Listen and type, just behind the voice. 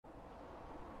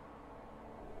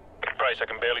precise,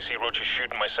 I can barely see Roach's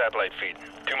shooting my satellite feed.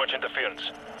 Too much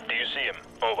interference. Do you see him?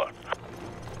 Over.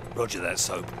 Roger that,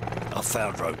 Soap. I've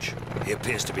found Roach. He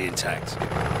appears to be intact.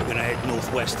 We're gonna head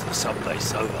northwest to the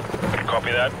subbase. Over.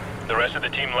 Copy that. The rest of the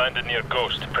team landed near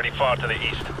Ghost, pretty far to the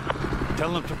east.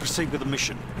 Tell them to proceed with the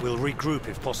mission. We'll regroup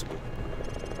if possible.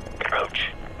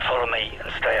 Roach, follow me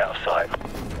and stay out of sight.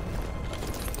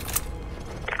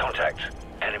 Contact.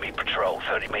 Enemy patrol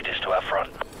 30 meters to our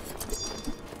front.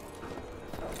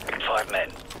 5 men,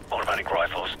 automatic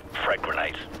rifles, frag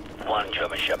grenades, 1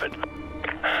 German Shepherd.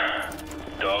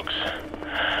 Dogs.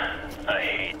 I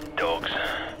hate dogs.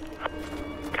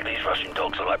 These Russian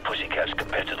dogs are like pussycats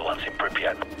compared to the ones in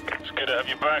Pripyat. It's good to have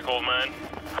you back, old man.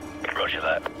 Roger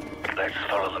that. Let's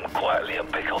follow them quietly and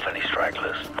pick off any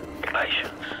stragglers.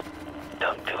 Patience.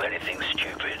 Don't do anything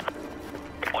stupid.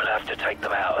 We'll have to take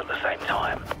them out at the same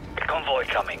time. Convoy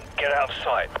coming. Get out of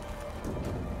sight.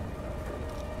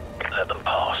 Let them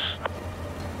pass.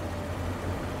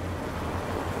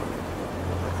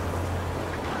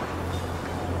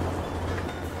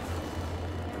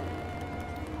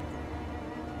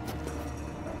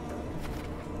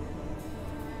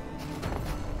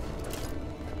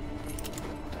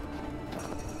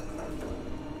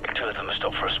 Two of them are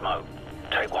stopped for a smoke.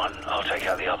 Take one, I'll take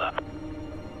out the other.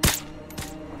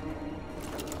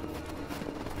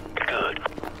 Good.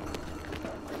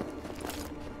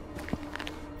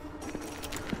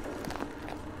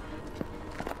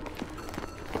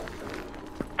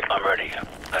 I'm ready.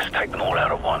 Let's take them all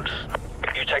out at once.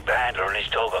 You take the handler and his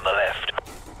dog on the left.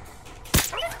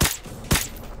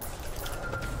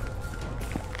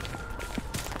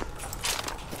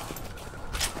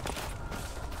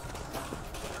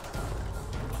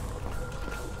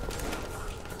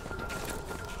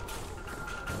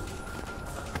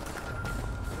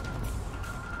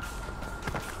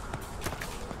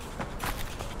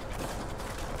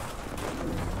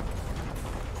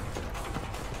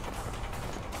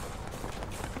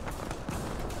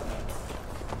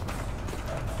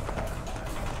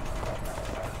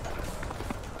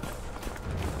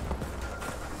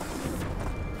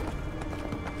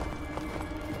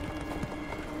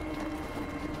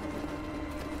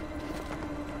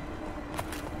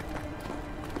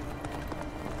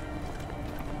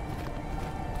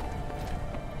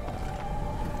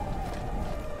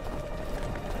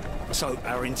 So,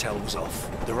 our intel was off.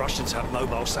 The Russians have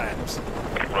mobile SAMs.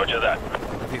 Roger that.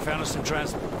 Have you found us some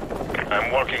transport?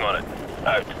 I'm working on it.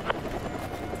 Out.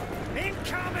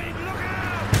 Incoming! Look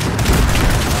out!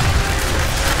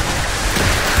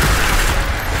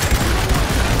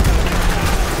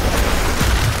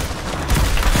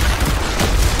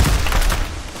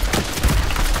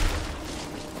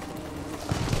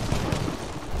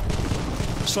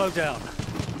 Slow down.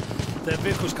 Their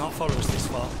vehicles can't follow us this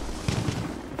far.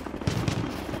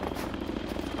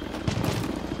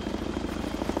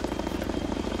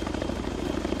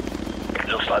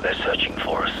 Looks like they're searching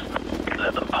for us.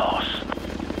 Let them pass.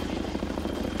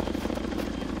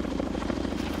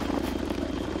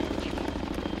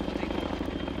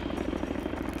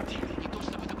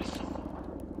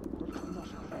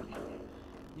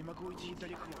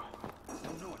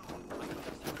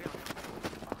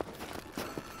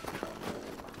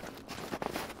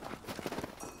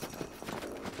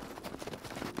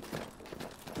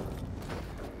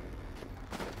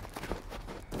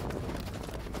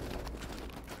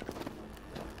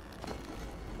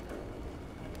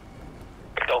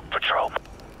 Dog patrol.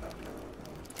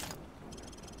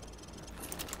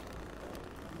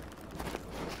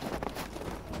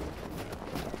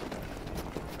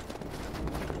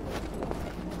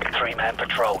 Three-man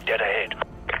patrol dead ahead.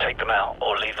 Take them out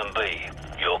or leave them be.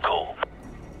 Your call.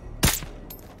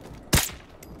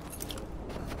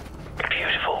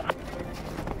 Beautiful.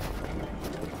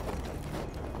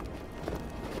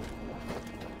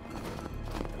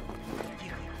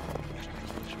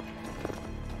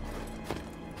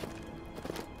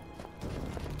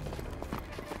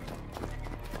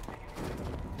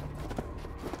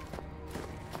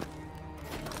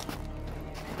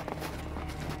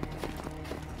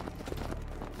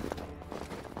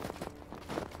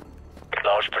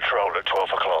 Large patrol at 12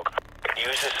 o'clock.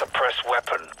 Use a suppressed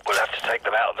weapon. We'll have to take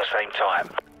them out at the same time.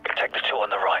 Take the two on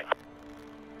the right.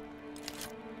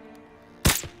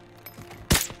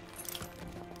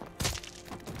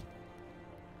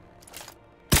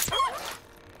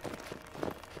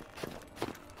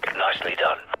 Nicely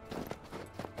done.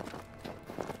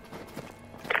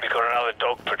 We've got another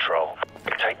dog patrol.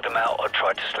 Take them out or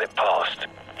try to slip past.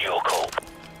 Your call.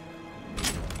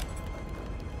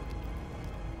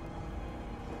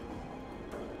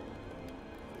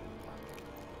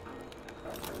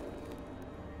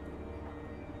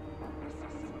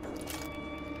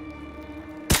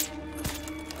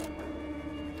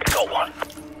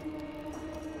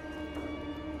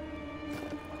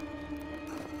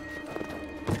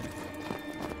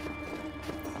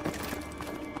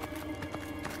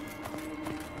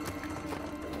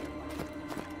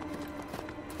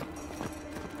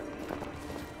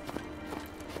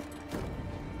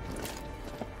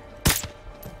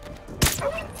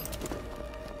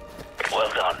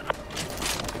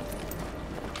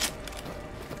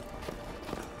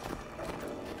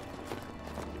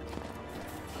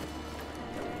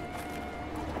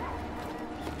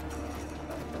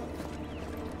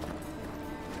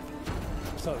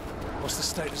 So, what's the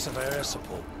status of our air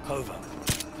support? Over.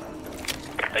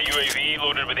 A UAV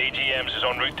loaded with AGMs is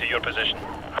en route to your position.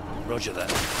 Roger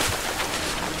that.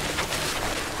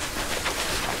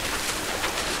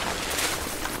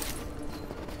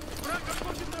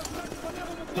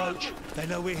 Roach, they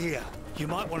know we're here. You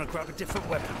might want to grab a different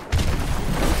weapon.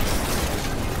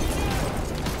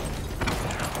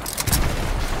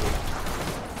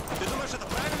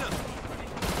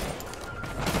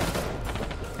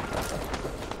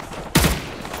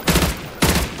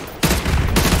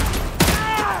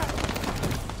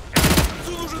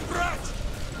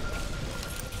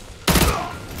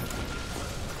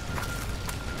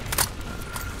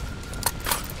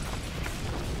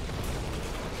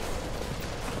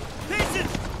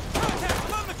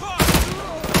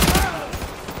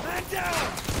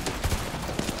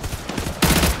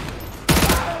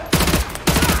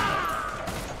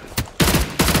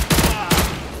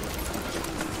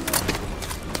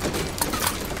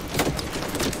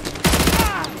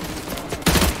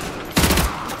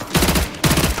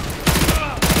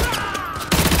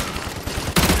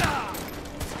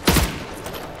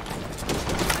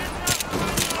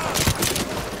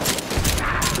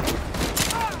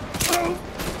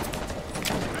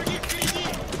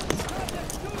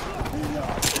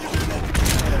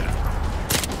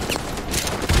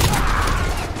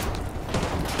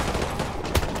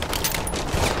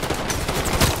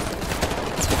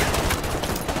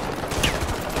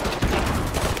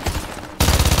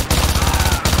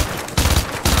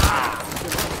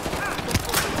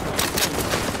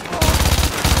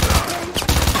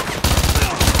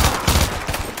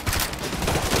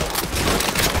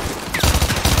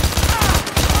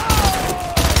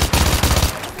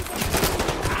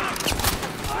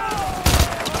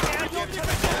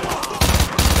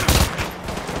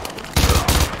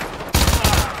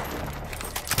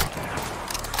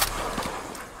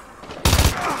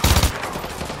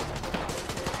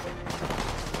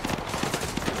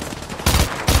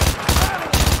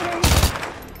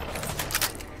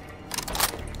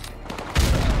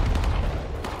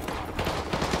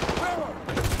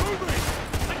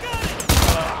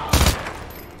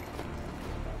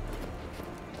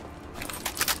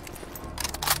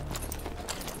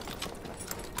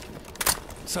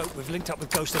 So, we've linked up with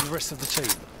Ghost and the rest of the team.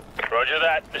 Roger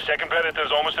that. The second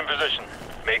Predator's almost in position.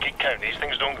 Make it count. These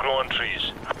things don't grow on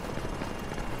trees.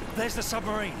 There's the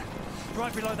submarine,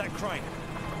 right below that crane.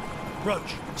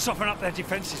 Roach, soften up their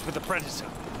defenses with the Predator.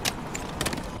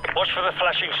 Watch for the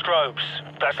flashing strobes.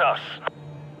 That's us.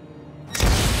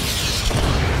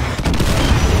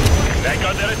 That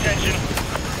got their attention.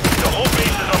 The whole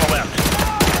base is on the left.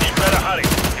 You better hurry.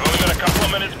 You've only got a couple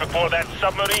of minutes before that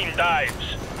submarine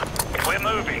dives. We're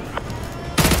moving.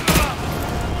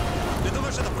 Ты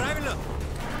думаешь, это правильно?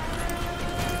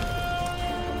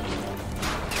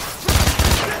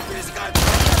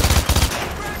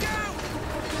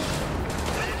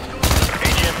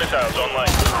 AGM missiles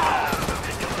online.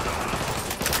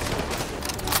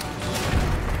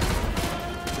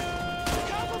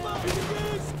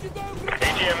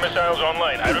 AGM missiles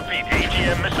online. I repeat,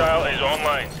 AGM missile is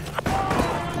online.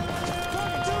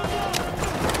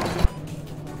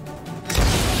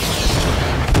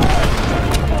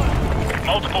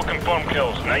 Multiple confirmed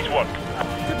kills. Nice work.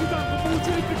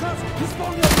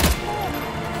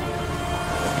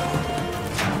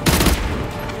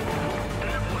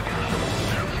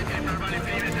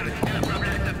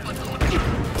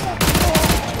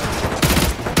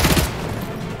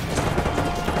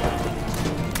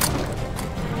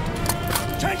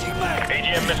 Changing back!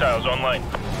 AGM missiles online.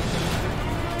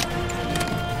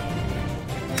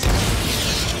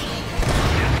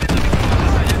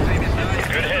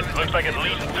 Good hit. Looks like at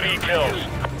least 3 kills.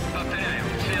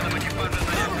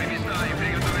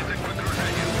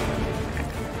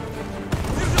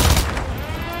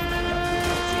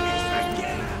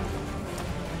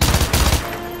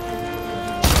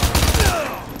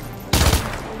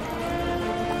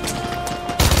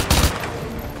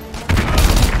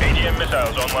 AGM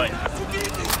missiles online.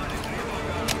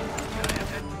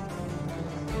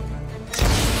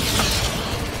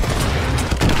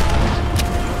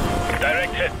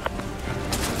 Direct hit.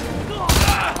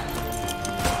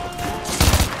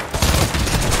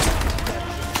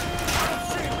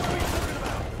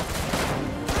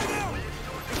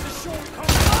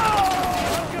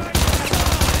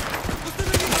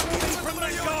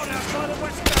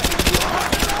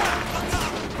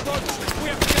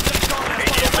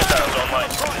 AGM missiles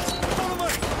online.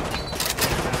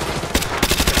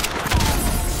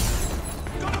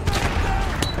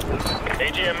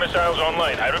 AGM missiles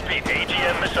online. I repeat,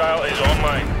 AGM missile is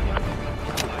online.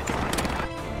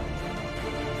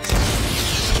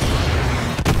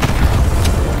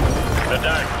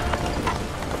 down.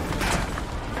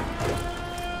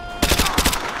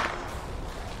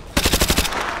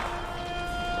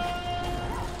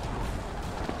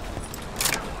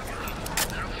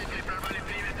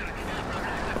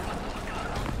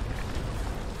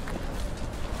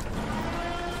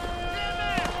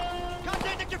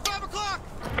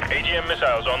 AGM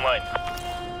missiles online.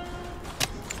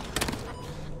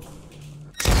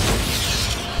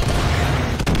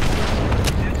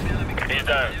 He's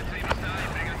down.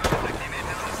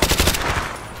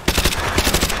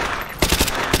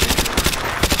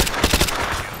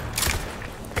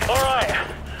 Alright,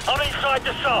 I'm inside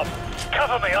the sub.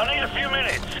 Cover me, I need a few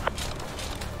minutes.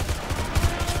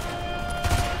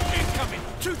 Incoming!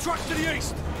 2 trucks to the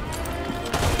east!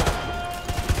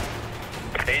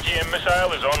 AGM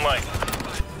missile is online.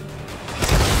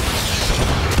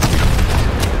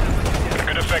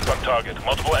 Good effect on target.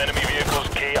 Multiple enemy vehicles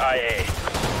KIA.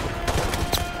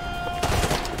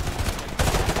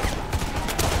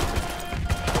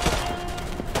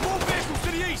 More vehicles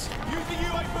to the east! Use the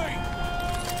UAV!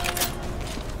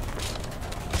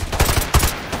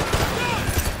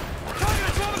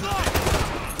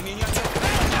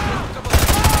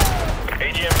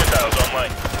 AGM missiles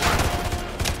online.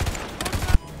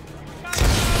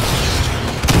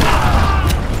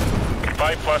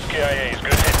 Plus KIAs.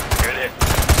 Good hit. Good hit.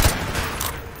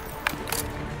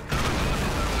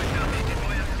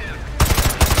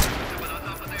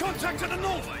 Contact to the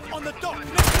north! On the dock,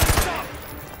 next to the sub!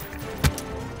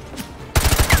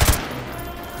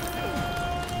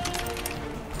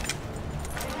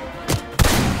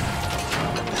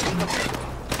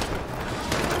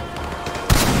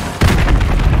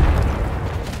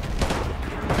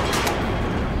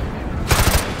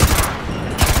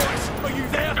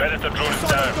 Predator drone is The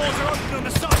down. doors are open on the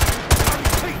sub! I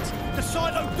repeat, the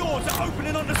silo doors are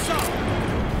opening on the sub!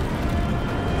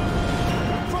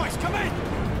 Price, come in!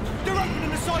 They're opening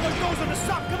the silo doors on the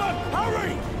sub! Come on,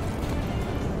 hurry!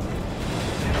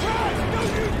 Price,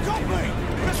 don't you copy?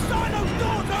 The silo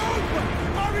doors are open!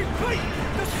 I repeat,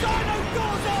 the silo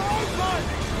doors are